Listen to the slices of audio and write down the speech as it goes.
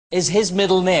is his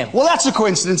middle name. Well, that's a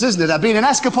coincidence, isn't it? I've been an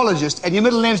escapologist and your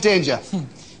middle name's Danger.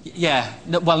 Yeah,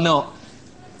 no, well, no.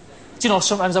 Do you know,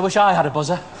 sometimes I wish I had a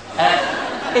buzzer.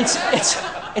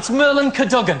 It's Merlin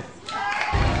Cadogan.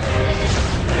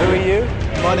 Who are you?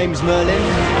 My name's Merlin.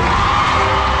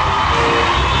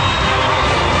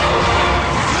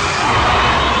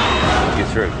 You're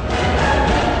through.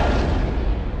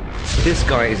 This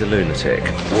guy is a lunatic.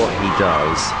 What he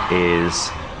does is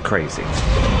crazy.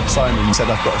 Simon said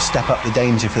I've got to step up the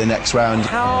danger for the next round.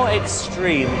 How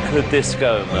extreme could this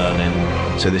go, Merlin?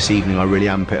 So this evening I really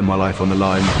am putting my life on the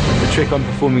line. The trick I'm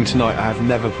performing tonight I have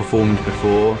never performed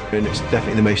before, and it's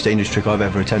definitely the most dangerous trick I've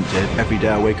ever attempted. Every day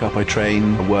I wake up, I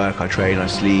train, I work, I train, I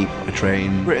sleep, I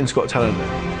train. Britain's Got Talent,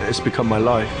 it's become my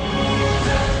life.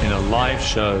 In a live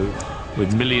show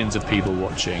with millions of people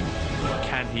watching,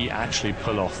 can he actually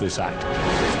pull off this act?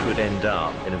 This could end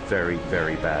up in a very,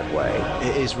 very bad way.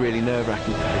 It is really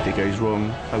nerve-wracking. If it goes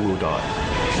wrong, I will die.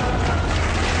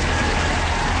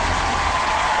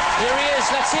 Here he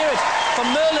is, let's hear it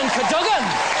from Merlin Cadogan.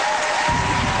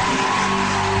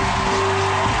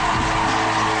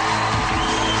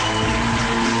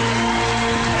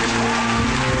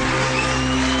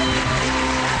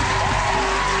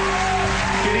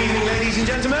 Good evening, ladies and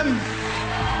gentlemen.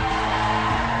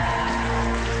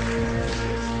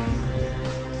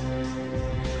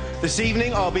 This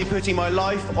evening, I'll be putting my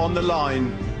life on the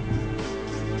line.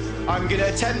 I'm going to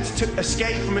attempt to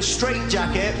escape from a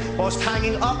straitjacket whilst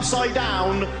hanging upside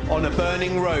down on a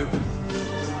burning rope.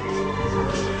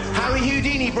 Harry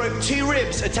Houdini broke 2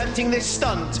 ribs attempting this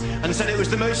stunt and said it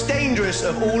was the most dangerous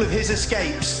of all of his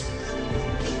escapes.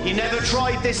 He never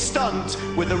tried this stunt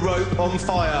with the rope on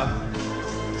fire.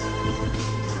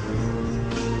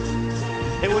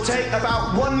 It will take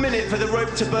about 1 minute for the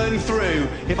rope to burn through.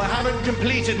 If I haven't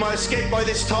completed my escape by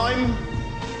this time,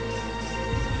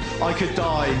 I could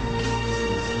die.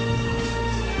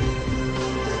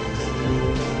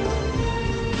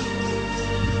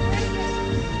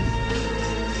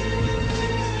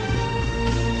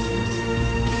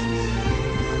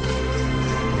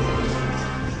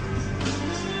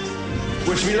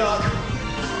 Wish me luck.